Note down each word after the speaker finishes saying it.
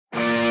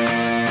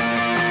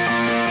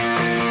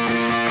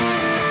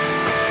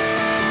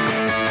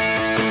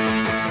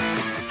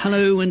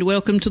Hello and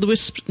welcome to the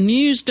Wisp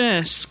News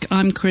Desk.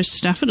 I'm Chris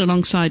Stafford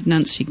alongside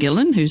Nancy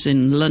Gillen, who's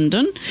in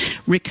London,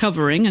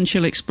 recovering, and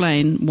she'll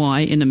explain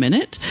why in a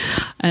minute.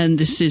 And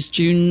this is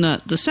June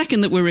the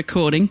 2nd that we're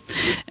recording,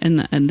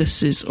 and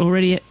this is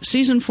already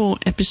Season 4,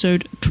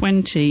 Episode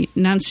 20.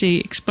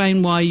 Nancy,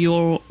 explain why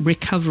you're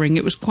recovering.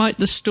 It was quite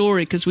the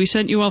story, because we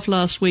sent you off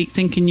last week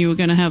thinking you were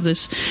going to have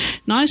this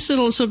nice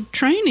little sort of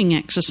training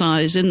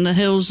exercise in the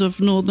hills of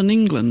northern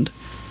England.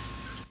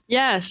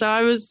 Yeah, so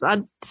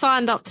I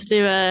signed up to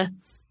do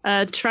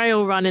a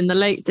trail run in the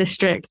Lake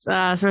District,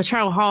 so a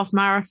trail half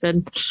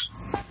marathon.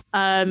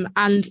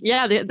 And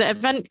yeah, the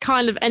event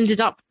kind of ended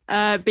up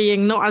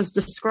being not as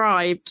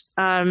described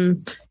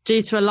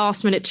due to a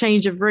last minute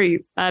change of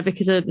route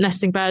because of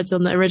nesting birds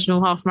on the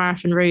original half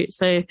marathon route.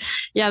 So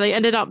yeah, they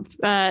ended up,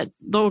 the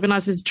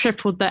organisers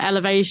tripled the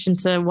elevation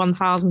to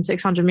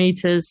 1,600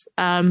 metres.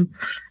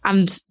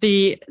 And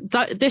the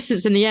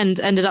distance in the end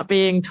ended up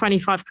being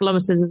 25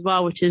 kilometres as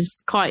well, which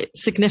is quite a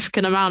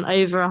significant amount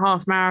over a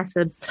half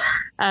marathon.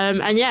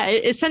 And yeah,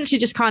 it essentially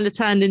just kind of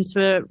turned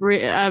into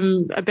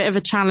a bit of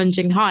a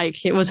challenging hike.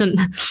 There wasn't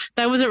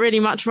really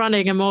much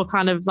running and more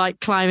kind of like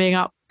climbing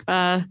up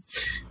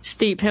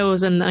steep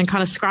hills and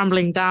kind of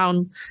scrambling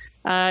down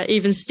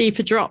even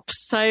steeper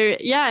drops. So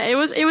yeah, it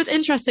was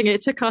interesting.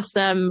 It took us,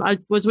 I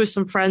was with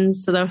some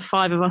friends, so there were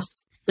 5 of us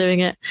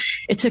doing it.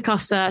 It took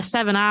us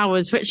 7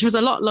 hours, which was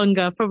a lot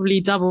longer, probably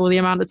double the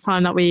amount of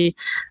time that we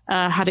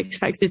had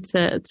expected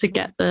to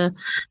get the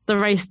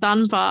race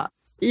done. But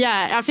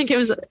yeah, I think it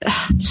was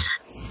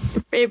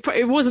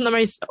it wasn't the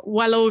most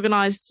well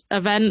organised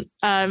event,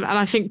 and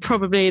I think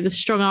probably the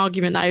strong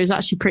argument that it was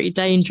actually pretty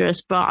dangerous,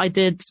 but I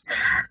did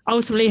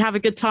ultimately have a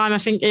good time. I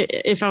think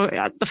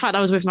the fact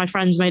I was with my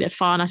friends made it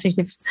fun. I think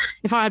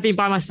if I had been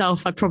by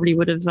myself, I probably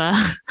would have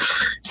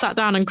sat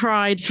down and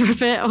cried for a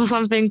bit or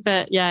something.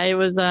 But yeah, it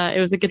was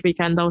a good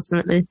weekend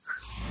ultimately.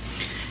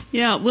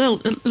 Yeah,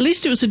 well, at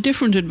least it was a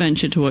different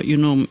adventure to what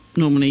you're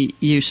normally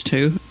used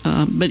to,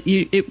 but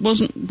it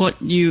wasn't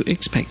what you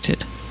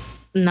expected.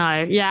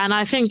 No, yeah, and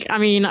I think, I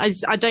mean, I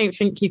don't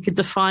think you could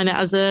define it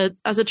as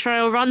a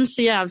trail run.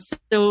 So yeah,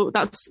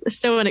 that's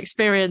still an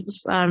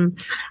experience.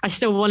 I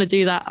still want to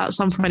do that at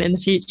some point in the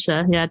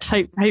future. Yeah,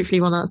 hopefully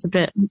one that's a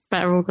bit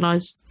better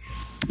organised.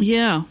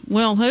 Yeah,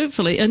 well,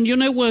 hopefully, and you're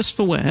no worse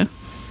for wear.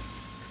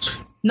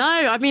 No,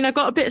 I mean, I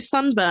got a bit of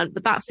sunburnt,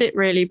 but that's it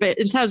really. But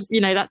in terms,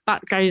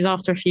 that goes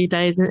after a few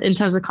days. In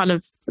terms of kind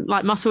of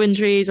like muscle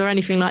injuries or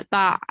anything like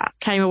that,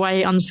 came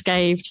away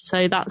unscathed.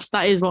 So that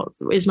is what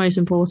is most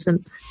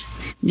important.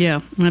 Yeah,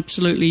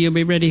 absolutely. You'll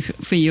be ready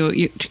for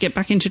you to get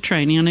back into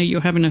training. I know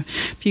you're having a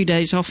few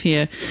days off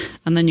here,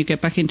 and then you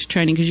get back into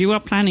training because you are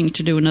planning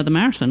to do another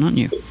marathon, aren't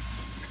you?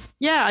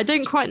 Yeah, I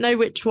don't quite know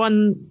which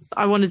one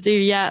I want to do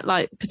yet.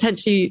 Like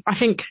potentially, I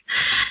think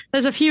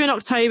there's a few in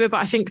October, but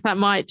I think that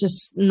might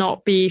just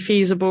not be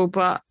feasible.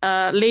 But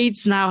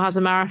Leeds now has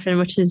a marathon,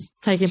 which is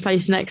taking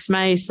place next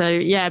May. So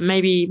yeah,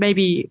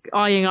 maybe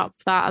eyeing up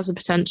that as a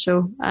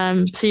potential.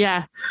 So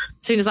yeah,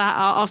 as soon as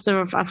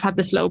after I've had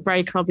this little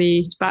break, I'll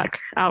be back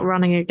out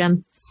running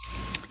again.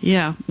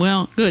 Yeah,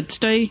 well, good.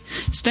 Stay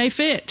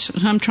fit.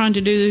 I'm trying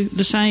to do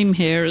the same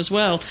here as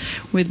well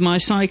with my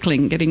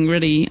cycling, getting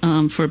ready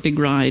for a big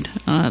ride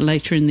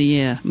later in the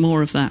year.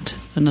 More of that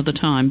another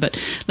time.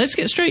 But let's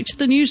get straight to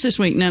the news this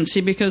week, Nancy,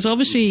 because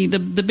obviously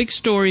the big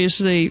story is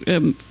the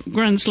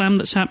Grand Slam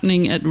that's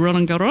happening at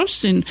Roland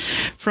Garros in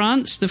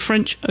France, the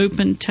French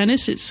Open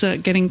tennis. It's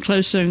getting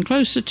closer and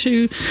closer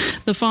to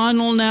the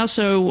final now.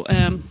 So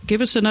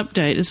give us an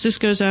update. As this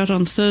goes out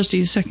on Thursday,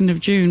 the 2nd of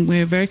June,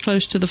 we're very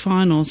close to the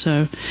final.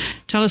 So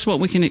tell us what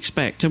we can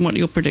expect and what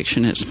your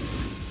prediction is.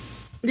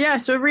 Yeah,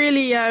 so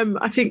really,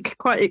 I think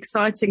quite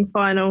exciting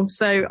final.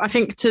 So I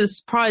think to the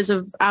surprise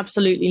of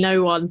absolutely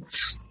no one,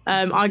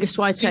 Iga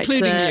Swiatek,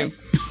 including you.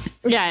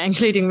 Yeah,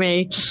 including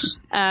me.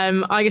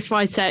 Iga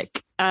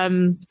Swiatek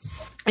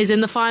is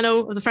in the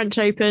final of the French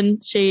Open.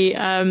 She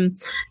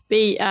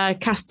beat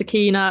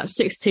Kastakina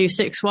 6-2,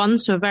 6-1,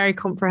 so a very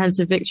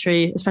comprehensive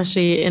victory,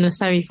 especially in a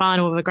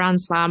semi-final of a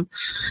Grand Slam.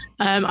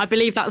 I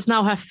believe that's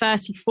now her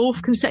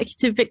 34th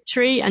consecutive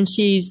victory, and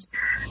she's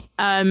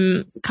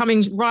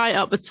coming right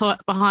up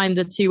behind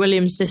the two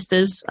Williams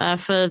sisters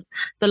for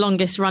the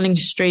longest running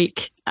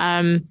streak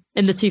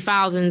in the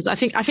 2000s.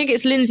 I think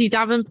it's Lindsay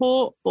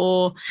Davenport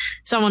or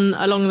someone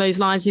along those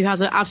lines who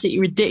has an absolutely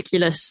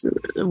ridiculous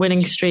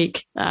winning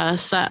streak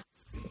set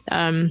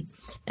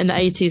in the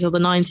 80s or the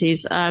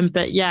 90s.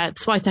 But yeah,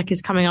 Swiatek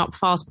is coming up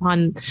fast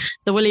behind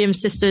the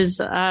Williams sisters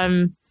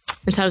in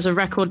terms of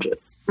record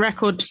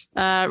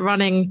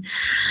running,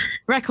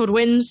 record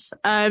wins.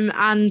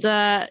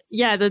 The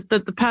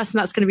person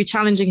that's going to be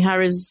challenging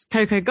her is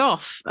Coco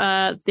Gauff,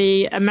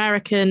 the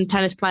American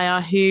tennis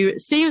player who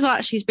seems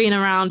like she's been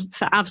around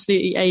for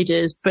absolutely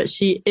ages, but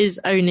she is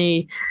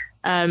only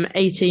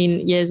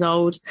 18 years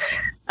old.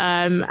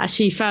 As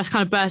she first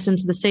kind of burst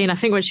into the scene, I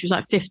think when she was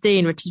like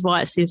 15, which is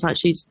why it seems like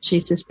she's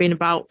just been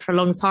about for a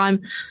long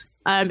time.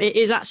 It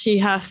is actually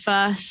her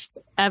first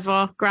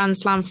ever Grand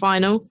Slam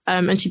final,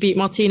 and she beat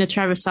Martina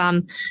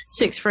Trevisan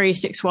 6-3,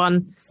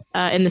 6-1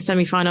 in the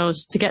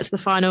semi-finals to get to the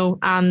final.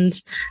 And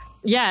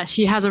yeah,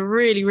 she has a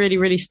really, really,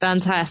 really stern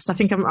test. I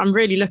think I'm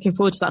really looking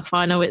forward to that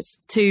final.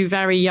 It's two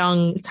very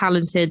young,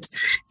 talented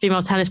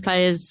female tennis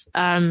players.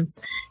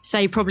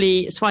 Say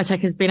probably Swiatek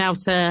has been able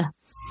to,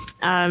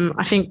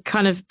 I think,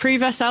 kind of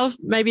prove herself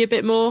maybe a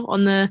bit more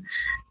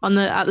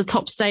at the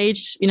top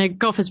stage. You know,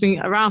 Goff has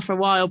been around for a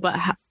while, but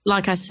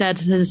like I said,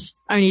 has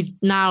only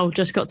now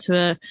just got to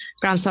a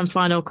Grand Slam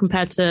final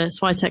compared to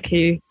Swiatek,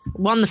 who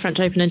won the French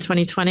Open in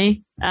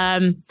 2020.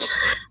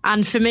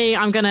 And for me,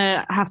 I'm going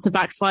to have to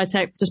back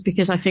Swiatek just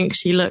because I think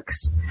she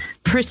looks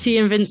pretty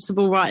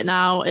invincible right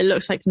now. It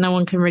looks like no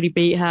one can really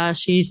beat her.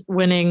 She's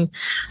winning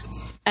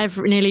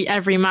nearly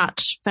every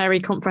match very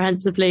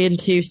comprehensively in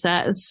 2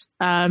 sets.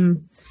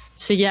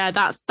 So yeah,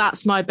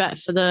 that's my bet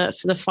for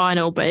the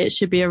final, but it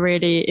should be a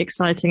really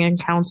exciting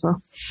encounter.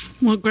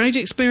 Well, great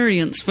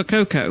experience for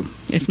Coco,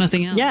 if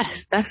nothing else.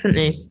 Yes,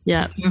 definitely.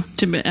 Yeah.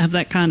 To have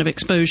that kind of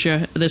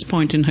exposure at this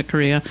point in her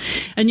career.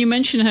 And you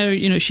mentioned her,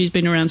 you know, she's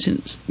been around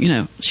since, you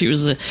know, she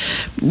was a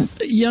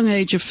young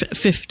age of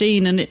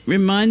 15. And it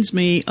reminds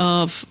me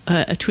of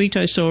a tweet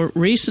I saw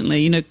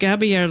recently, you know,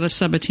 Gabriela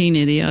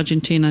Sabatini, the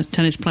Argentina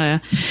tennis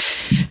player,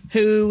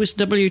 who was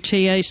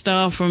WTA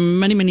star for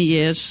many, many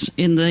years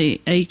in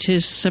the 80s,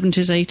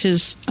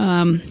 70s,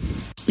 80s.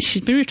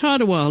 She's been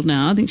retired a while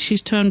now. I think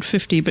she's turned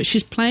 50, but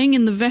she's playing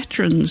in the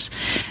veterans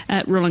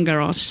at Roland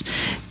Garros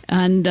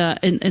and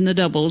in the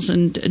doubles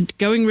and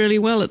going really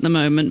well at the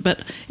moment.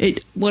 But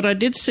what I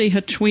did see her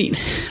tweet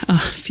a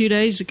few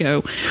days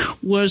ago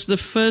was the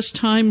first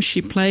time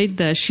she played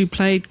there. She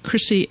played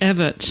Chrissy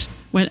Evert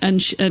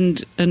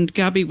and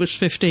Gabby was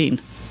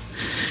 15.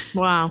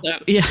 Wow. So,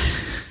 yeah.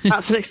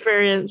 That's an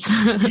experience.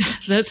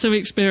 That's some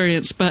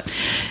experience. But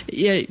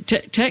yeah,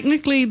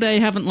 technically they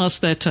haven't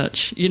lost their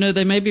touch. You know,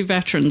 they may be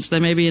veterans. They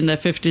may be in their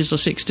 50s or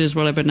 60s,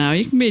 whatever now.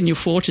 You can be in your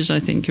 40s, I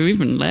think, or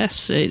even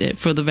less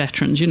for the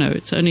veterans. You know,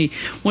 it's only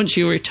once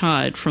you're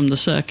retired from the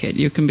circuit,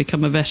 you can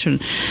become a veteran.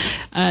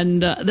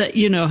 And,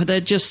 you know,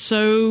 they're just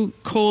so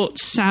court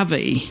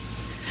savvy.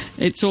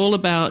 It's all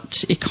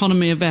about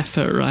economy of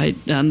effort, right?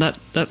 And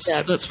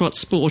that's what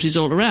sport is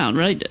all around,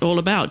 right? All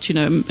about, you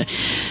know,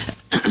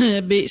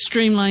 be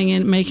streamlining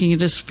and making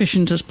it as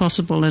efficient as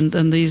possible.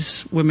 And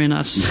these women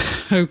are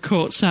so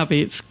court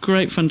savvy. It's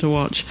great fun to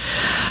watch.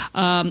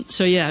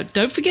 So yeah,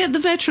 don't forget the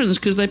veterans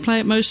because they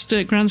play at most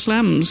Grand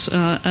Slams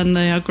and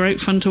they are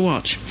great fun to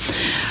watch.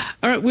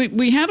 All right,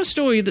 we have a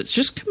story that's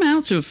just come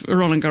out of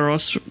Roland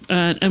Garros,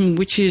 and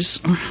which is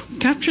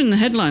capturing the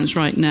headlines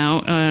right now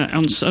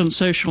on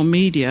social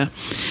media.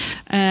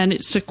 And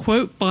it's a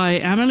quote by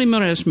Amelie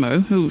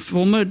Mauresmo, who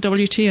former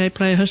WTA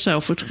player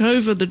herself, who took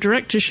over the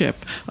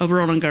directorship of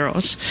Roland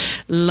Garros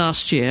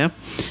last year.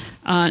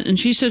 And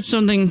she said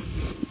something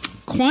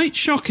quite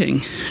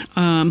shocking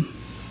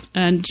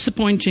and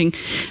disappointing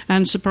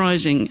and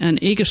surprising. And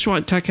Iga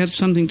Swiatek had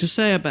something to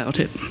say about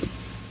it.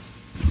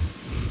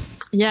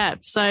 Yeah.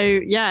 So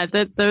yeah,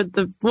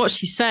 the what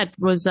she said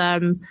was I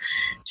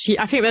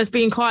think there's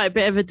been quite a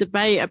bit of a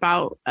debate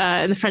about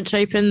in the French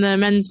Open, the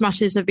men's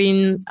matches have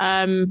been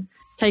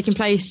taking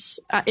place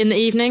in the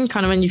evening,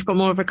 kind of when you've got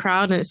more of a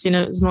crowd and it's, you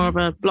know, it's more of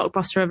a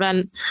blockbuster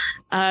event.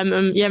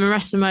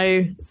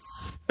 Mauresmo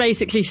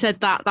basically said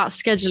that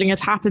scheduling had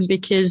happened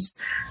because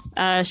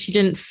she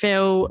didn't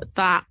feel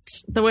that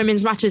the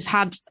women's matches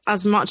had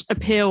as much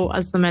appeal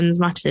as the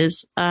men's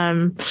matches.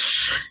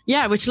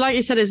 Which, like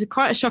you said, is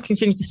quite a shocking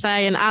thing to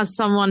say. And as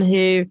someone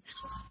who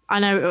I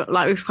know,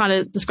 like we've kind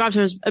of described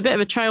her as a bit of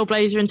a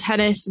trailblazer in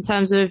tennis in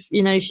terms of,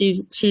 you know,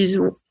 she's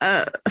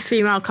a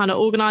female kind of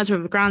organizer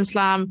of a Grand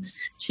Slam.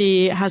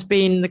 She has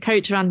been the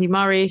coach of Andy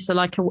Murray. So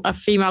like a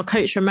female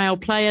coach for a male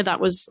player. That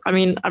was, I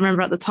mean, I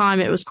remember at the time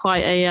it was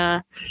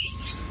quite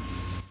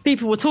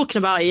people were talking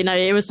about it, you know,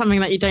 it was something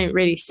that you don't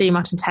really see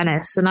much in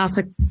tennis. And as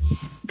to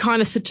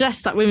kind of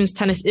suggest that women's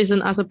tennis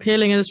isn't as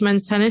appealing as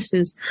men's tennis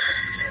is,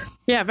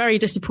 yeah, very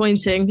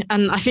disappointing.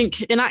 And I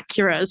think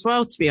inaccurate as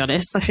well, to be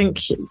honest. I think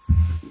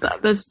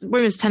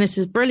women's tennis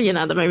is brilliant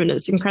at the moment.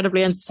 It's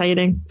incredibly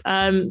entertaining.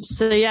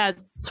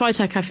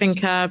 Swiatek, I think,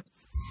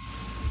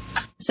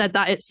 said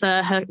that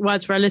her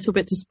words were a little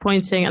bit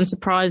disappointing and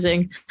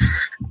surprising,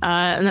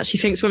 and that she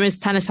thinks women's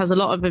tennis has a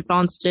lot of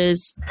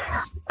advantages,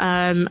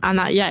 and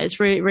that, yeah, it's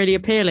really, really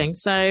appealing.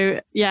 So,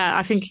 yeah,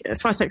 I think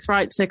Swiatek's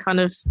right to kind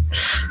of,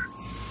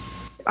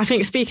 I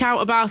think, speak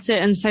out about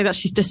it and say that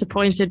she's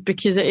disappointed,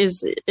 because it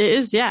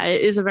is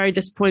a very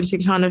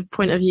disappointing kind of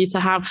point of view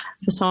to have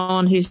for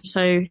someone who's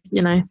so,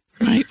 you know,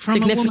 right,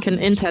 significant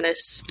in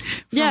tennis.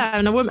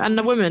 And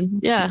a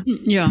woman. Yeah.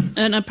 Yeah.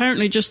 And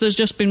apparently there's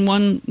just been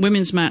one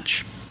women's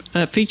match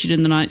featured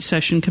in the night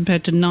session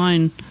compared to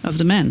 9 of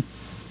the men.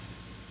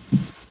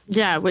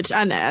 Yeah, which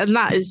and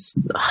that is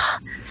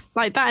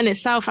like that in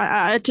itself.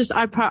 I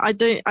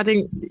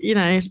don't, you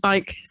know,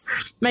 like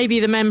maybe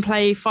the men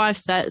play 5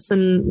 sets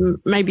and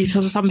maybe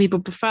some people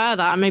prefer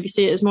that and maybe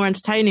see it as more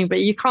entertaining,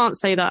 but you can't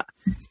say that,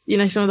 you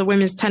know, some of the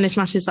women's tennis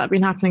matches that have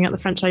been happening at the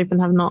French Open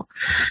have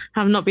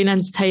not been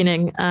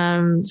entertaining.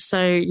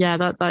 So yeah,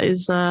 that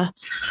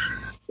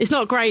is it's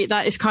not great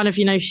that it's kind of,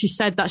 she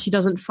said that she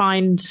doesn't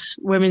find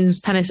women's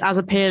tennis as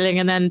appealing,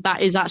 and then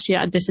that is actually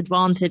at a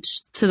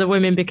disadvantage to the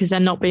women because they're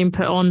not being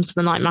put on for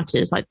the night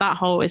matches. Like that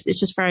whole, it's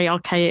just very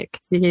archaic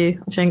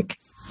view, I think.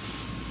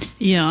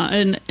 Yeah,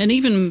 and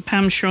even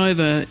Pam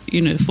Shriver,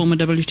 former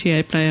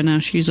WTA player, now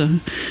she's a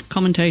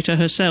commentator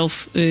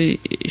herself,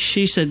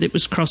 she said it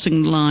was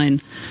crossing the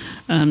line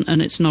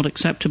and it's not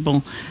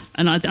acceptable.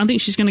 And I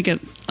think she's going to get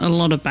a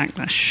lot of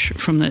backlash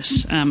from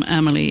this,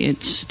 Amelie.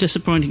 It's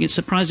disappointing, it's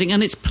surprising,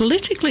 and it's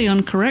politically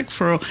incorrect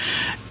for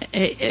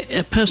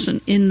a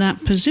person in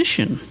that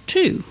position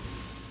too,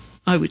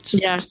 I would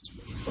suggest.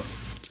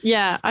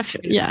 Yeah,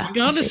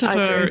 regardless of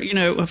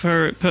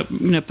her,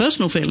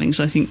 personal feelings,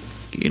 I think,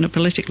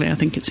 politically, I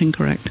think it's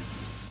incorrect.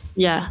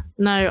 Yeah,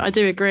 no, I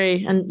do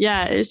agree, and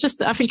it's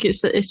just, I think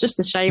it's just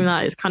a shame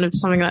that it's kind of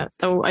something that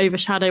will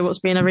overshadow what's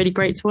been a really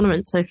great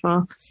tournament so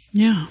far.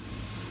 Yeah.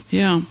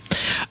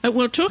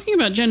 Well, talking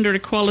about gender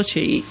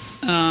equality,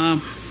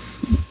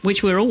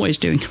 which we're always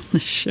doing on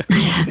this show.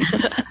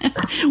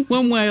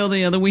 One way or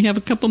the other, we have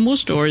a couple more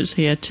stories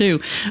here too,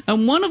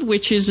 and one of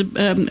which is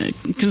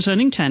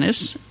concerning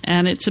tennis,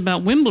 and it's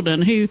about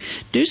Wimbledon, who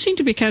do seem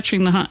to be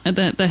catching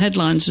the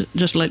headlines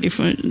just lately,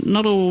 for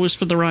not always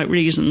for the right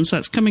reasons.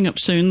 That's coming up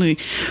soon, the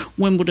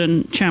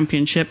Wimbledon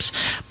Championships.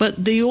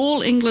 But the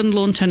All England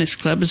Lawn Tennis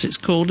Club, as it's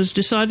called, has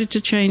decided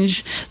to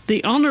change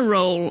the honour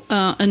roll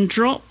and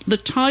drop the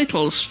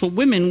titles for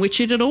women,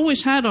 which it had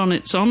always had on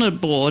its honour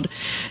board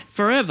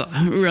forever,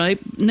 right?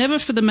 Never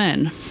for the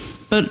men,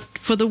 but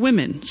for the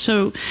women.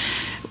 So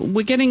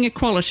we're getting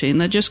equality, and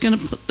they're just going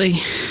to put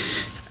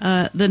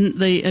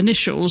the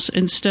initials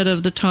instead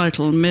of the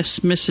title, Miss,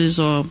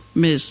 Mrs. or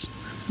Ms.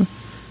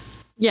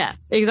 Yeah,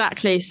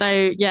 exactly.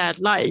 So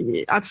like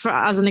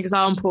as an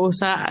example,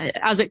 so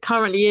as it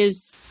currently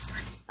is,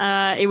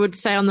 it would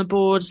say on the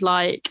board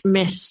like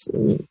Miss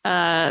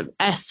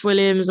S.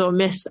 Williams or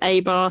Miss A.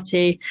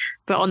 Barty,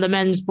 but on the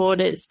men's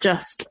board it's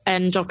just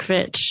N.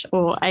 Djokovic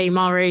or A.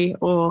 Murray,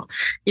 or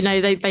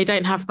they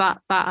don't have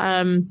that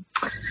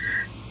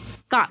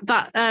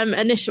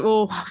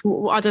initial,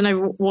 I don't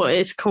know what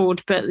it's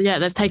called, but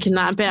they've taken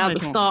that a bit at the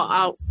start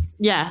out.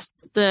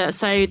 Yes,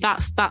 so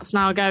that's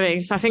now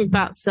going. So I think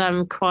that's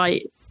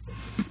quite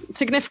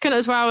significant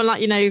as well.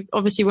 And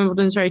obviously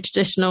Wimbledon's very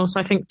traditional, so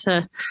I think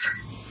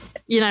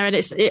and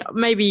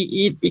maybe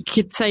you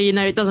could say,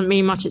 it doesn't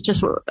mean much, it's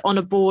just on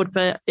a board,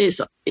 but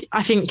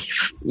I think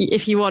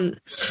if you want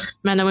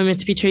men and women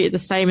to be treated the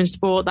same in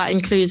sport, that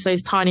includes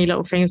those tiny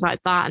little things like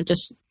that, and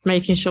just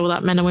making sure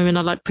that men and women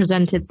are like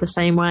presented the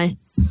same way.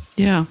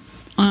 Yeah.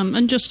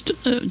 And just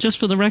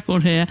for the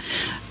record here,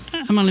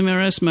 Amelie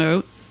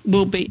Mauresmo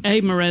will be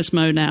a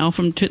Mauresmo now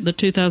from the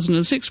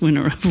 2006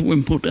 winner of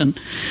Wimbledon.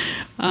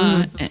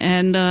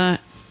 And I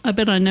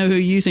bet I know who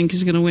you think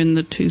is going to win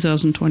the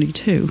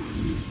 2022.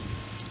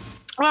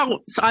 Well,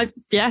 so I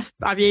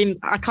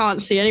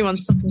can't see anyone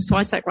stopping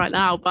Swiatek right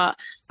now, but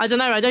I don't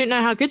know. I don't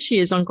know how good she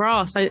is on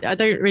grass. I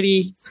don't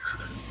really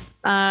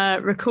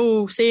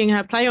recall seeing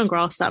her play on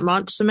grass that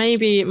much, so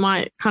maybe it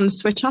might kind of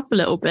switch up a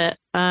little bit.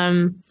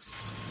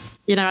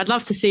 I'd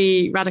love to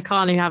see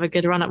Raducanu have a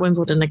good run at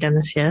Wimbledon again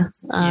this year.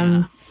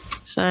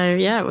 So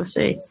we'll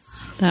see.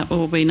 That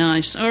will be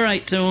nice. All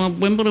right, so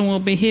Wimbledon will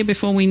be here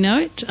before we know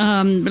it.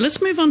 But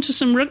let's move on to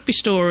some rugby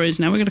stories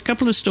now. We've got a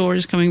couple of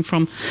stories coming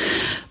from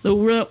the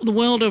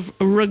world of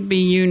rugby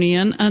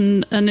union,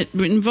 and it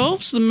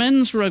involves the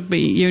men's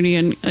rugby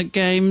union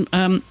game,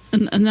 and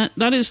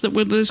that is that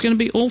there's going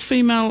to be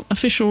all-female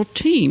official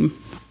team.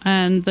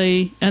 And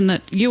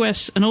that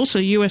US and also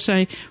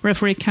USA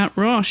referee Kat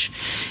Roche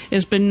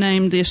has been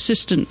named the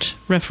assistant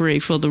referee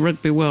for the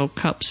Rugby World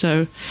Cup.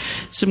 So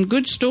some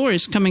good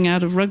stories coming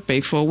out of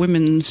rugby for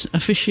women's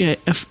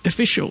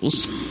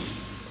officials.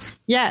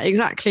 Yeah,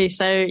 exactly.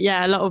 So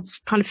a lot of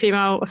kind of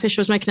female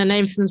officials making a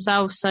name for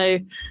themselves. So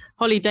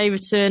Holly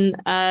Davidson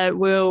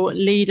will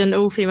lead an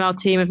all-female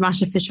team of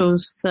match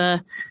officials for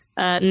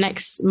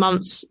next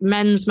month's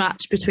men's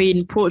match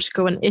between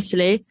Portugal and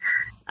Italy.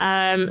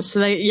 So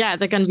they're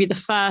going to be the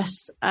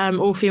first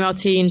all-female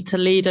team to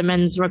lead a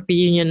men's rugby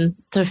union,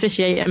 to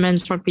officiate a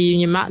men's rugby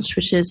union match,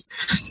 which is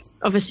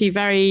obviously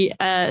very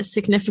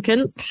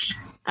significant.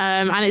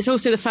 And it's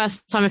also the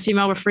first time a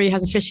female referee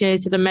has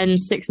officiated a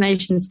men's Six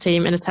Nations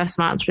team in a test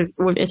match,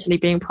 with Italy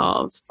being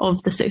part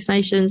of the Six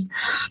Nations.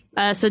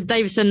 So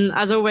Davidson,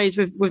 as always,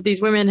 with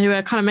these women who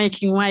are kind of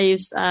making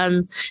waves,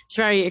 she's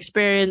very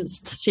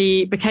experienced.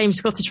 She became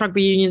Scottish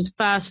Rugby Union's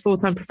first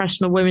full-time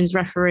professional women's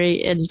referee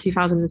in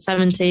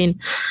 2017,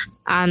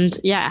 and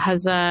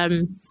has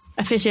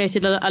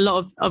officiated a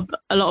lot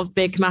of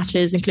big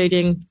matches,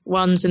 including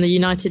ones in the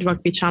United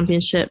Rugby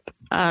Championship.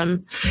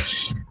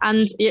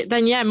 And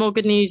then more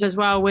good news as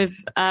well with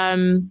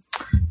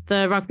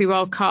the Rugby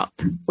World Cup,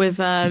 with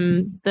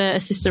the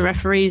assistant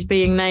referees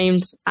being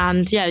named,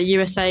 and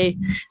USA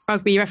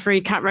rugby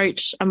referee Kat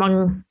Roche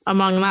among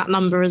that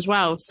number as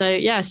well. So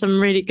some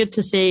really good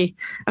to see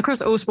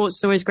across all sports.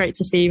 It's always great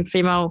to see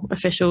female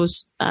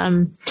officials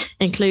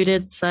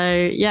included.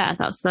 So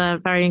that's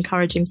a very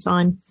encouraging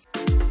sign.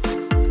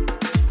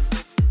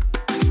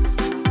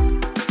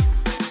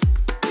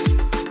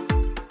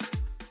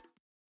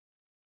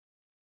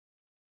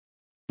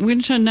 we're going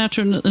to turn now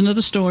to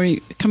another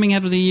story coming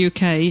out of the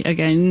UK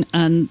again,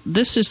 and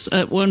this is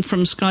one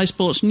from Sky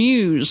Sports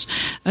News,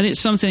 and it's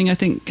something I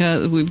think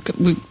we've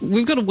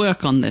got to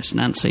work on this,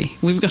 Nancy.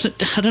 We've got to,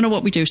 I don't know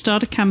what we do,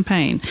 start a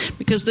campaign,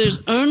 because there's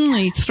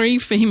only 3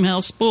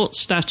 female sports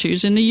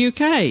statues in the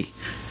UK.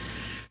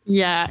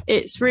 Yeah,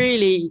 it's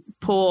really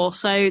poor.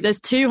 So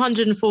there's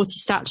 240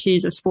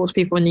 statues of sports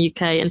people in the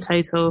UK in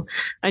total.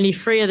 Only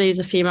 3 of these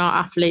are female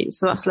athletes,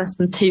 so that's less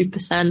than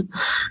 2%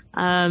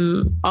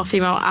 are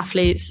female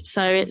athletes.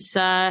 So it's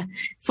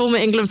former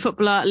England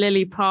footballer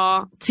Lily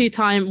Parr,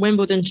 2-time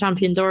Wimbledon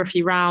champion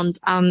Dorothy Round,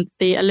 and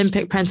the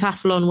Olympic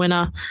pentathlon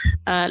winner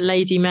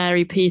Lady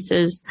Mary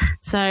Peters.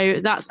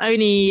 So that's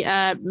only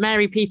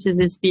Mary Peters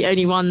is the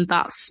only one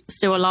that's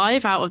still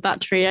alive out of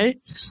that trio.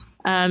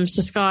 So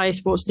Sky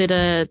Sports did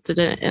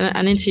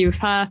an interview with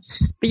her,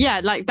 but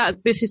yeah, like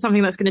that, this is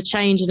something that's going to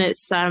change. And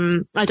it's, I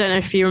don't know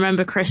if you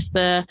remember, Chris,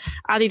 the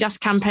Adidas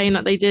campaign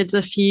that they did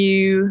I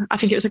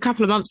think it was a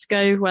couple of months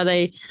ago, where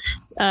they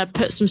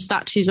put some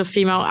statues of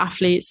female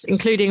athletes,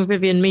 including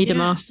Vivian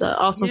Miedema, the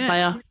Arsenal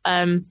player,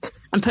 and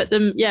put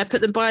them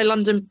by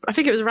London. I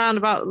think it was around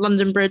about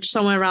London Bridge,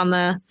 somewhere around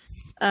there.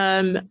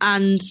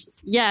 And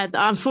yeah,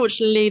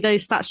 unfortunately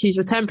those statues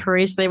were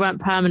temporary, so they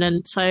weren't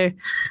permanent. So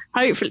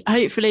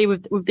hopefully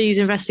with these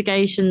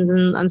investigations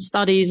and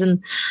studies,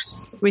 and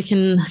we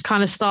can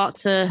kind of start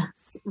to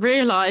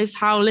realize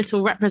how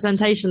little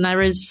representation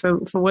there is for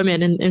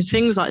women in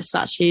things like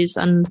statues.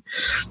 And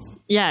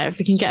yeah, if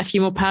we can get a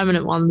few more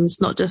permanent ones,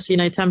 not just,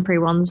 temporary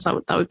ones,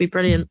 that would be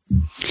brilliant.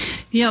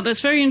 Yeah, that's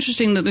very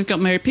interesting that they've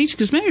got Mary Peters,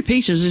 because Mary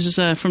Peters is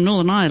from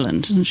Northern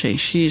Ireland, isn't she?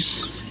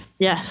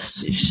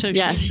 Yes. So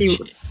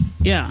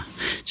yeah.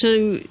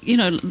 So,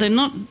 they're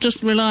not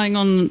just relying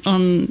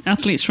on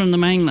athletes from the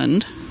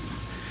mainland.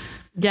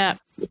 Yeah.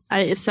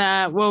 It's,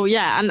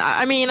 and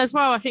I mean, as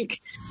well, I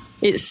think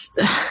it's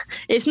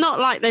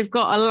not like they've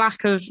got a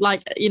lack of,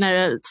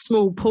 a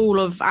small pool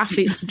of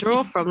athletes to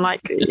draw from.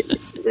 Like,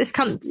 this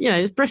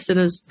country,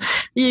 Britain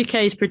the UK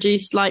has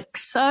produced,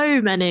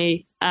 so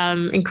many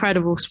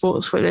incredible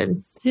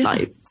sportswomen.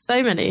 Yeah.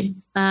 So many.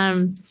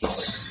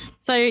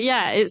 So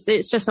yeah,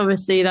 it's just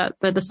obviously that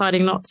they're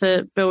deciding not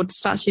to build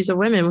statues of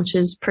women, which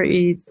is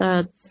pretty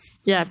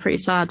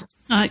sad.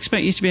 I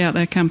expect you to be out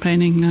there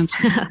campaigning,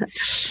 Nancy.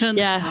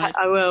 Yeah,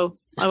 I will.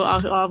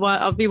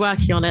 I'll be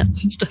working on it.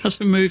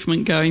 Start a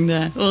movement going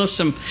there.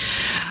 Awesome.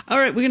 All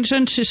right, we're going to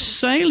turn to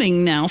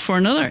sailing now for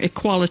another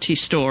equality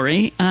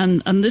story,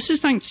 and this is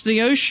thanks to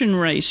the ocean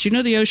race. You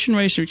know, the ocean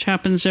race, which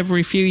happens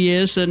every few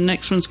years. The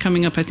next one's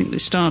coming up. I think they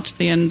start at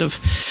the end of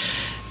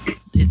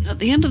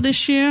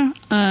this year.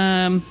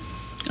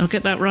 I'll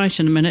get that right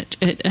in a minute.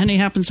 It only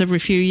happens every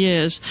few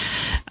years.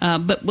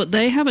 But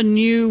they have a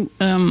new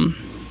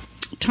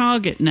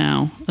target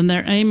now, and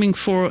they're aiming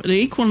for the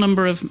equal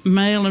number of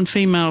male and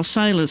female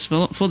sailors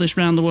for this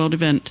round-the-world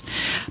event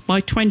by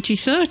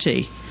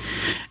 2030.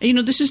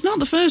 This is not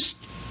the first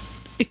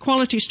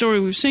equality story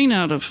we've seen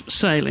out of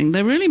sailing.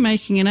 They're really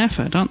making an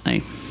effort, aren't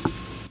they?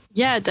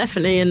 Yeah,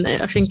 definitely. And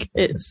I think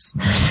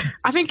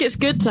it's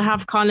good to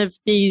have kind of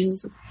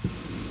these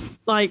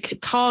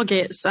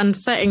targets and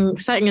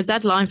setting a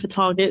deadline for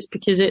targets,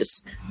 because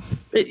it's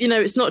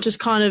not just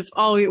kind of,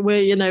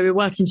 we're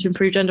working to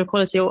improve gender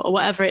equality or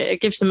whatever. It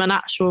gives them an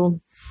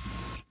actual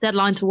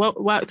deadline to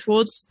work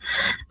towards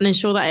and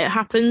ensure that it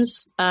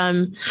happens.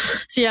 So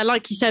yeah,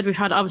 like you said, we've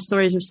had other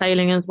stories of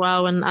sailing as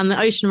well, and the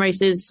ocean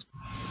race is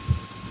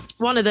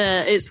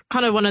it's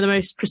kind of one of the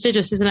most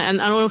prestigious, isn't it? And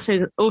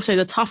also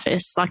the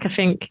toughest. I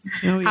think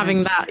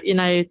having that,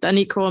 an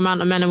equal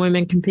amount of men and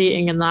women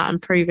competing in that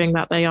and proving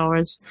that they are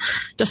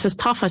just as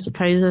tough, I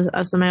suppose,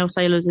 as the male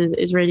sailors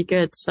is really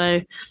good.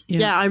 So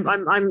yeah,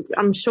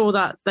 I'm sure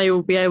that they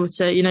will be able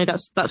to,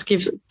 that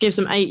gives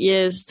them 8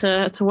 years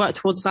to work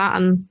towards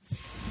that, and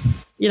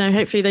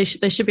hopefully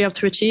they should be able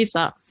to achieve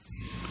that.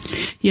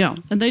 Yeah,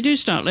 and they do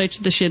start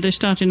later this year. They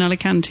start in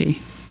Alicante.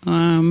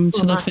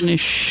 So they'll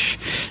finish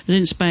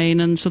in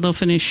Spain, and so they'll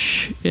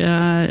finish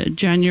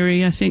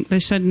January. I think they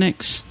said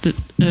next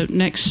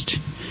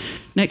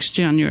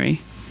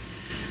January.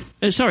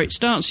 Sorry, it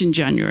starts in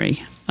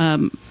January.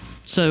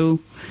 So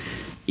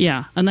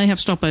yeah, and they have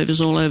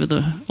stopovers all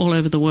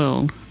over the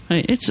world.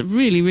 It's a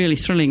really, really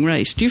thrilling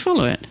race. Do you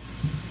follow it?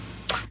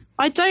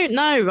 I don't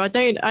know.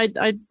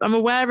 I'm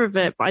aware of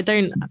it, but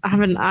I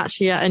haven't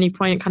actually at any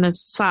point kind of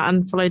sat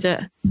and followed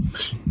it.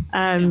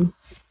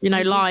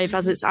 Live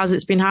as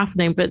it's been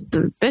happening. But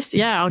I'll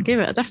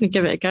definitely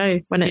give it a go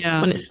when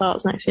it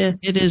starts next year.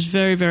 It is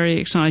very, very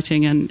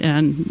exciting,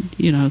 and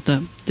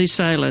these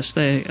sailors,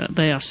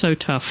 they are so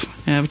tough.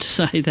 I have to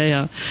say, they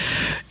are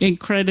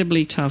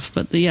incredibly tough.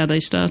 But they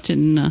start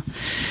in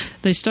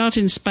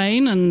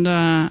Spain,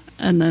 and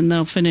then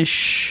they'll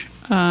finish.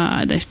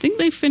 I think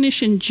they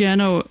finish in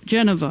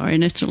Genova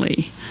in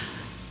Italy.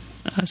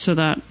 So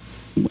that,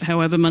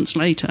 however months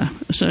later,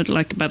 so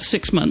about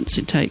 6 months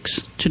it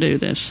takes to do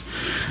this.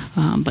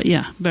 But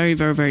yeah, very,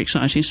 very, very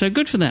exciting. So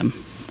good for them.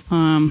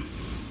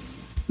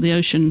 The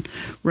ocean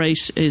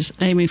race is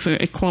aiming for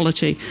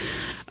equality.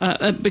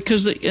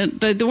 because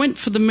they went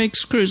for the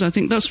mixed crews. I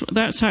think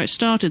that's how it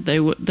started. They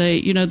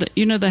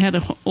had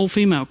an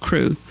all-female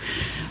crew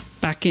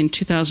back in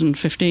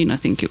 2015. I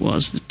think it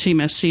was the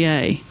Team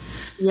SCA.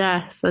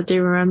 Yes, I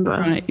do remember.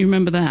 Right, you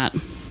remember that?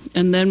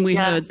 And then we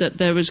heard that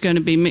there was going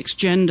to be mixed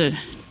gender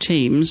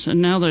teams,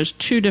 and now there's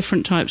 2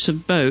 different types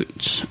of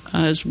boats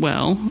as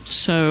well.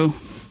 So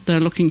they're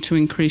looking to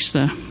increase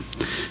the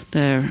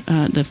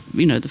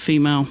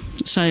female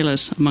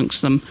sailors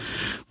amongst them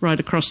right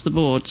across the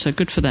board. So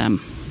good for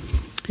them.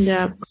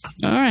 Yeah.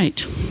 All right.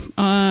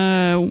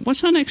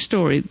 What's our next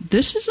story?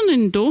 This is an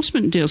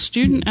endorsement deal,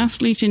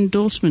 student-athlete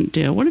endorsement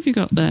deal. What have you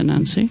got there,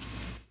 Nancy?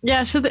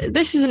 Yeah, so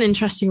this is an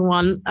interesting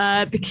one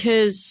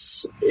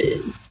because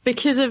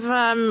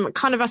of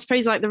kind of, I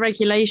suppose, like the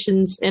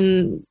regulations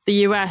in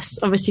the US.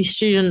 Obviously,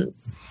 student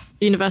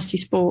university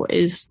sport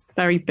is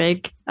very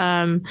big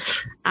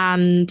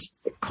and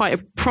quite a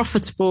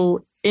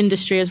profitable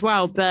industry as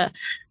well. But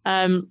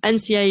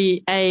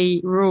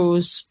NCAA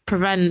rules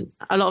prevent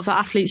a lot of the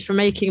athletes from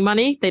making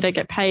money. They don't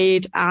get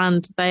paid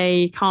and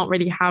they can't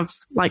really have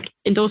like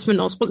endorsement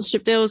or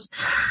sponsorship deals.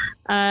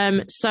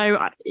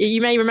 So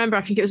you may remember,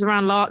 I think it was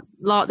around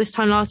this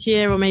time last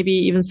year or maybe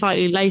even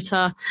slightly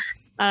later,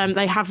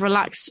 they have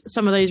relaxed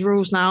some of those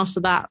rules now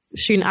so that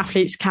student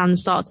athletes can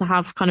start to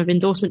have kind of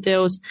endorsement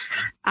deals.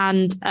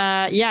 And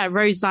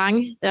Rose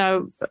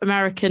Zhang,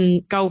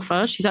 American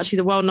golfer, she's actually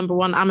the world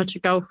 #1 amateur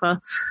golfer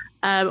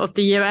of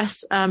the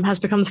US, has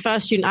become the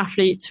first student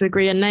athlete to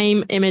agree a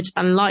name, image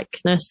and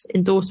likeness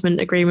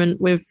endorsement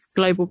agreement with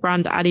global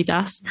brand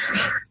Adidas.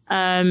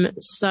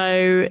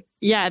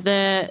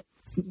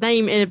 The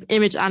name,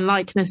 image and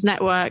likeness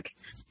network,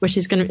 which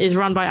is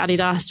run by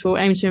Adidas, will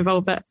aim to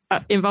involve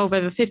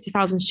over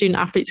 50,000 student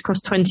athletes across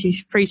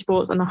 23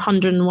 sports and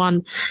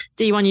 101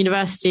 D1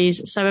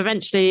 universities. So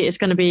eventually there's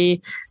going to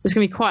be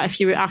quite a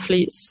few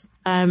athletes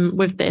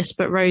with this,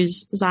 but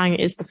Rose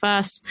Zhang is the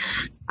first.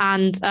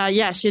 And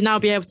she'll now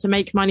be able to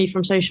make money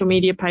from social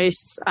media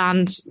posts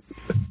and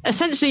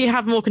essentially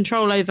have more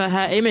control over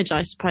her image,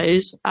 I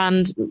suppose,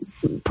 and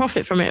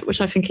profit from it, which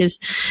I think is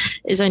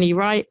only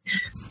right.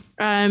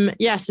 So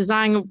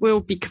Zhang will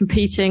be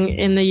competing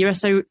in the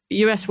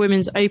US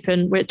Women's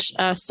Open, which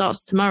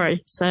starts tomorrow.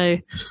 So,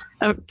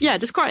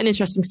 just quite an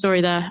interesting story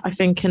there, I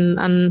think,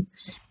 and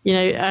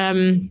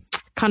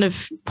kind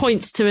of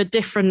points to a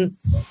different,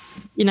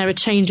 a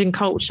change in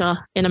culture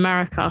in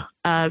America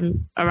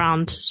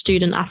around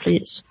student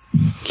athletes.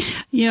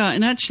 Yeah,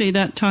 and actually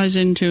that ties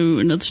into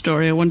another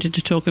story I wanted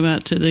to talk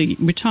about, to the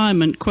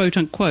retirement, quote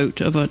unquote,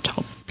 of a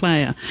top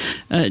player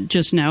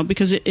just now,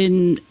 because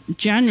in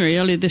January,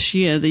 earlier this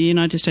year, the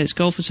United States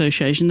Golf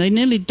Association, they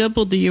nearly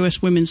doubled the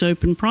US Women's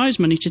Open prize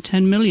money to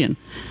 $10 million,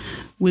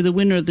 with the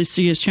winner of this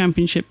year's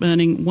championship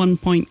earning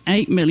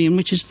 $1.8 million,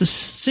 which is the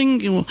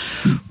single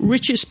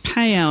richest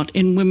payout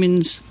in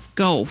women's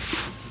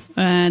golf.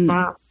 And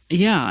wow.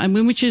 Yeah, I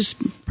mean, which is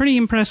pretty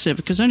impressive,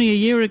 because only a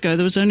year ago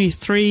there was only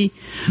 3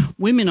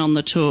 women on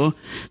the tour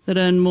that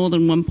earned more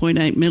than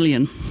 $1.8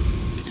 million.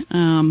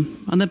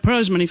 And the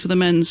prize money for the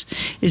men's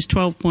is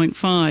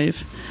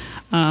 12.5.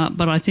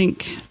 But I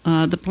think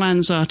the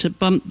plans are to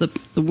bump the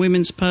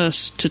women's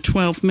purse to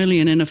 12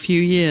 million in a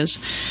few years.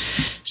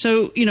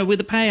 So, with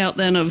the payout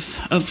then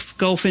of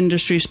golf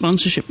industry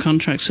sponsorship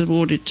contracts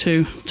awarded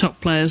to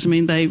top players, I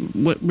mean, they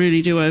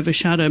really do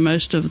overshadow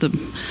most of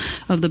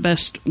the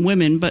best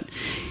women. But,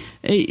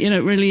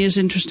 it really is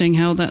interesting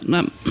how that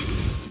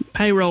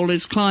payroll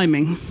is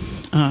climbing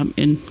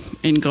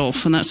in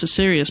golf, and that's a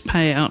serious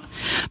payout.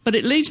 But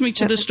it leads me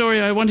to the story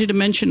I wanted to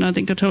mention. I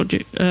think I told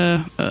you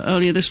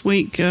earlier this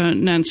week,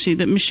 Nancy,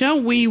 that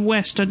Michelle Wee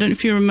West, I don't know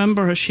if you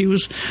remember her, she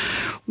was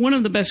one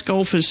of the best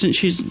golfers since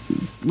she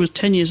was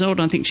 10 years old.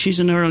 I think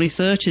she's in her early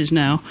 30s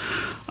now.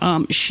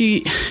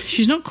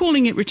 She's not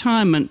calling it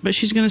retirement, but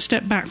she's going to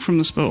step back from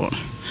the sport.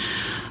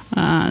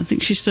 I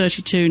think she's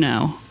 32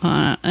 now,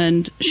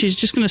 and she's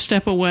just going to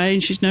step away,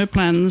 and she's no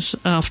plans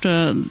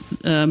after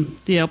the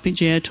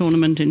LPGA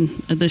tournament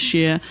in this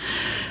year.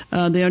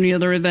 The only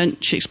other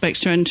event she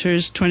expects to enter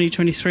is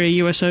 2023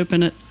 US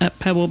Open at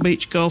Pebble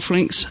Beach Golf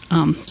Links.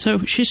 So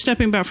she's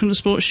stepping back from the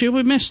sport. She'll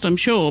be missed, I'm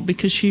sure,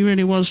 because she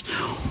really was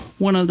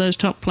one of those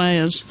top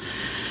players,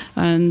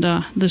 and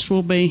this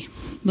will be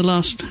the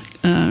last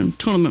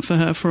tournament for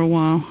her for a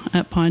while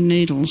at Pine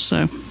Needles.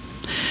 So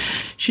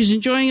she's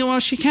enjoying it while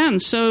she can.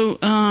 So,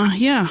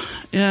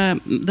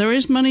 there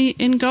is money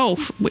in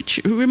golf, which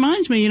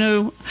reminds me,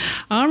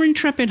 our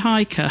intrepid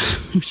hiker,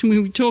 which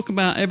we talk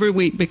about every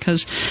week,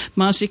 because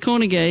Marcy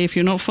Cornegay, if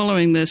you're not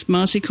following this,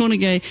 Marcy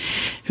Cornegay,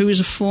 who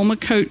is a former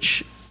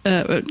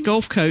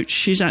golf coach,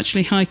 she's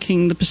actually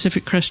hiking the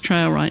Pacific Crest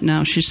Trail right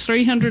now. She's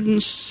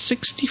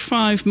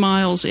 365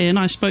 miles in.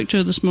 I spoke to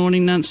her this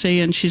morning, Nancy,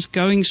 and she's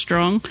going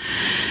strong.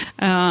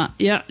 And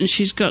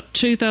she's got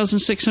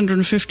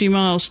 2,650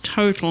 miles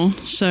total.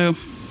 So,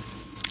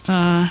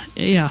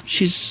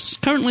 she's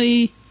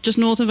currently just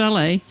north of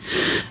LA,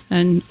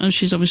 and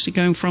she's obviously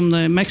going from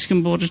the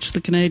Mexican border to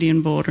the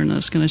Canadian border, and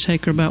that's going to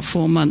take her about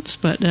 4 months.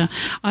 But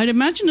I'd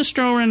imagine a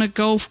stroll around a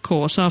golf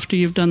course after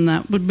you've done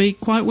that would be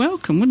quite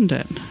welcome, wouldn't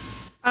it?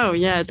 Oh,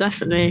 yeah,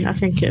 definitely. I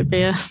think it'd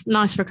be a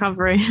nice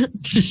recovery.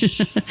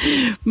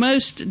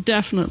 Most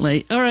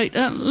definitely. All right,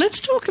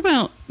 let's talk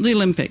about the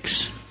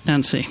Olympics,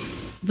 Nancy.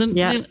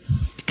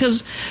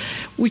 Because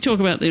we talk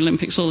about the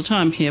Olympics all the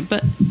time here,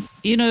 but,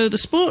 you know, the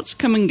sports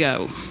come and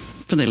go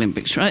for the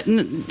Olympics, right?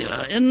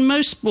 And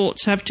most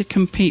sports have to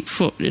compete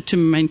to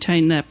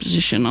maintain their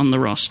position on the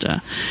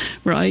roster,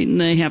 right?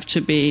 And they have to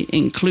be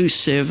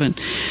inclusive, and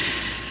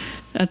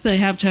they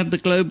have to have the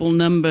global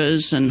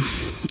numbers and,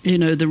 you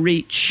know, the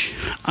reach.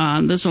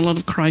 There's a lot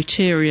of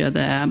criteria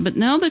there. But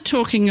now they're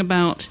talking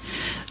about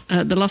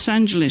the Los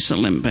Angeles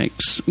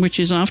Olympics, which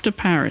is after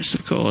Paris,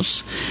 of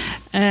course,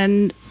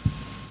 and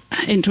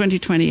in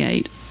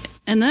 2028.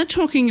 And they're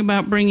talking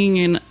about bringing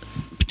in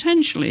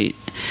potentially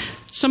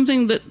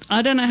something that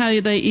I don't know how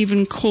they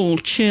even call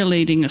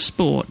cheerleading a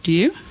sport. Do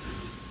you?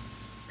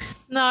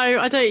 No,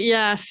 I don't.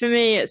 Yeah, for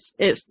me,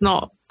 it's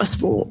not a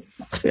sport,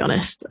 to be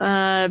honest.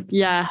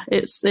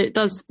 It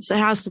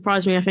has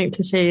surprised me, I think,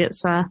 to see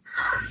it's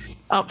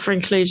up for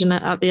inclusion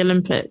at the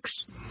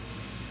Olympics.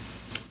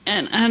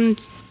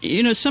 And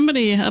you know,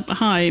 somebody up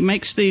high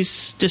makes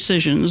these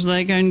decisions.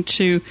 They're going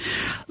to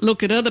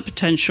look at other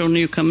potential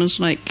newcomers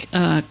like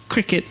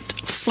cricket,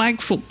 flag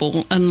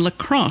football, and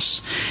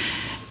lacrosse.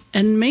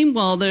 And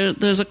meanwhile,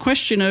 there's a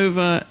question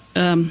over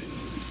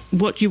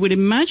what you would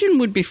imagine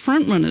would be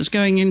frontrunners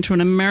going into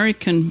an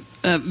American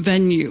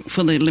venue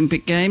for the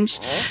Olympic Games,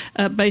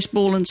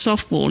 baseball and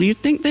softball. You'd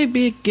think they'd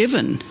be a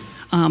given,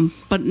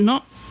 but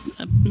not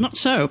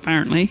so,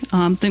 apparently.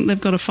 I think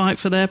they've got to fight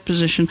for their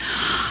position.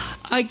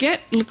 I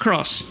get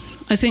lacrosse.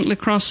 I think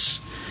lacrosse,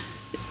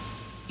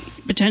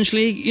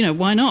 potentially, you know,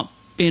 why not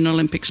be an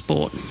Olympic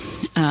sport?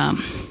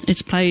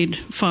 It's played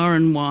far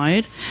and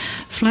wide.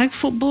 Flag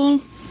football,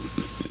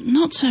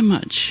 not so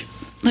much.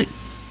 Like,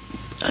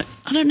 I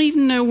don't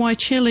even know why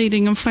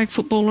cheerleading and flag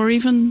football are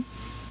even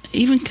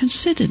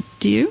considered.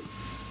 Do you?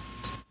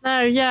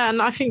 No, yeah,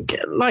 and I think,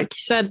 like you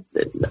said,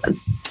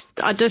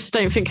 I just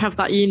don't think have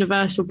that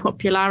universal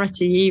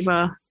popularity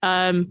either.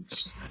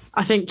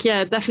 I think,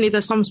 yeah, definitely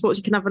there's some sports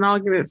you can have an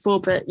argument for,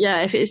 but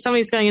yeah, if it's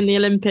something that's going in the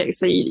Olympics,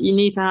 so you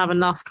need to have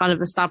enough kind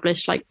of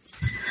established like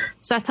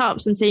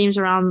setups and teams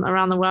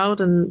around the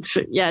world, and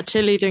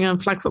cheerleading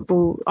and flag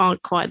football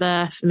aren't quite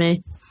there for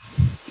me.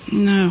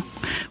 No.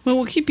 Well,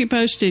 we'll keep you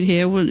posted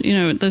here. Well, you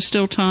know, there's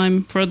still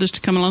time for others to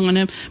come along.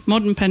 And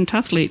modern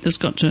pentathlete has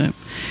got to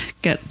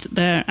get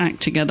their act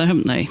together,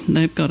 haven't they?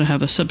 They've got to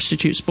have a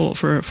substitute sport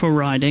for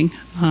riding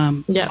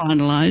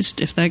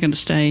finalised if they're going to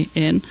stay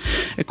in.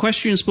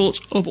 Equestrian sports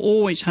have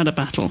always had a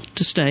battle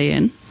to stay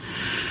in,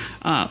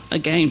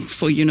 again,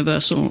 for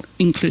universal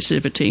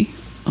inclusivity.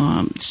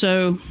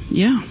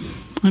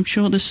 I'm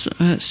sure this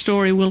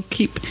story will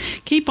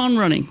keep on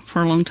running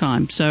for a long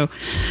time. So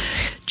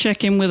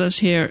check in with us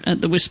here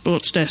at the Wisp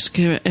Sports Desk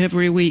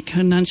every week,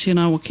 and Nancy and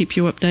I will keep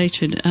you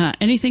updated.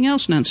 Anything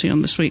else, Nancy,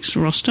 on this week's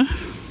roster?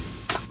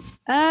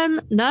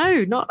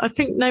 No, I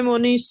think no more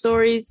news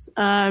stories.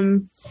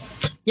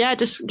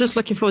 Just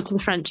looking forward to the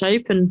French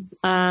Open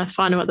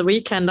final at the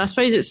weekend. I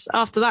suppose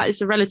after that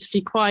it's a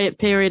relatively quiet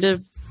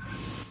period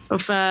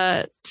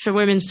for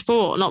women's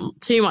sport, not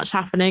too much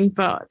happening,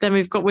 but then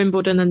we've got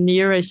Wimbledon and the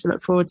Euros to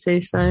look forward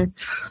to. So,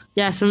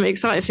 yeah, some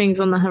exciting things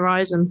on the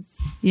horizon.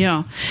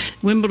 Yeah,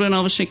 Wimbledon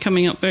obviously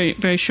coming up very,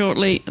 very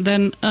shortly.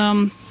 Then,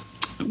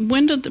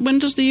 when does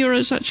the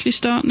Euros actually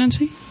start,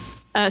 Nancy?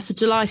 So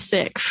July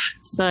 6th,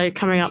 so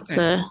coming up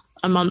to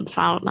a month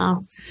out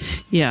now.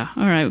 Yeah,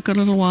 all right, we've got a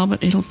little while,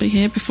 but it'll be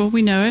here before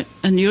we know it.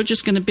 And you're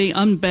just going to be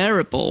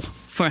unbearable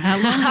for how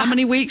long? How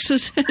many weeks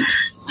is it?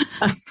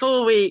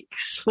 4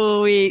 weeks.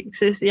 4 weeks.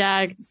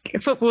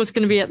 Football's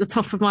going to be at the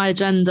top of my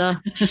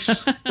agenda.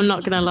 I'm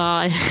not going to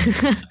lie.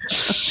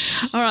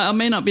 All right, I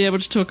may not be able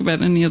to talk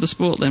about any other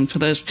sport then for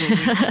those 4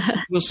 weeks.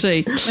 We'll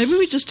see. Maybe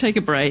we just take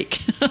a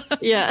break.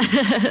 Yeah.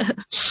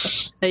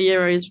 A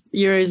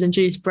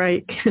Euros-induced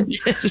break.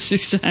 Yes,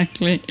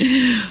 exactly.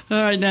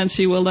 All right,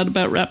 Nancy, well, that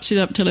about wraps it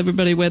up. Tell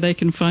everybody where they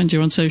can find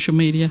you on social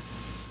media.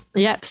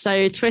 Yep.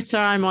 So Twitter,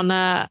 I'm on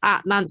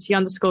at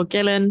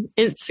Nancy_Gillen.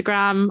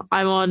 Instagram,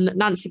 I'm on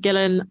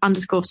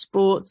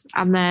NancyGillen_sports.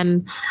 And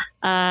then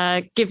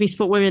Give Me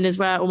Sport Women is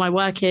where all my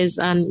work is.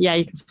 And yeah,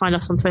 you can find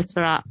us on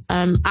Twitter at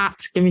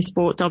Give Me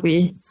Sport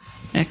W.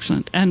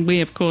 Excellent. And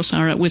we, of course,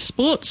 are at With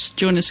Sports.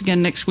 Join us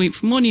again next week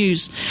for more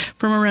news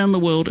from around the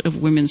world of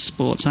women's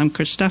sports. I'm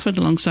Chris Stafford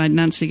alongside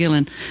Nancy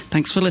Gillen.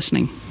 Thanks for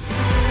listening.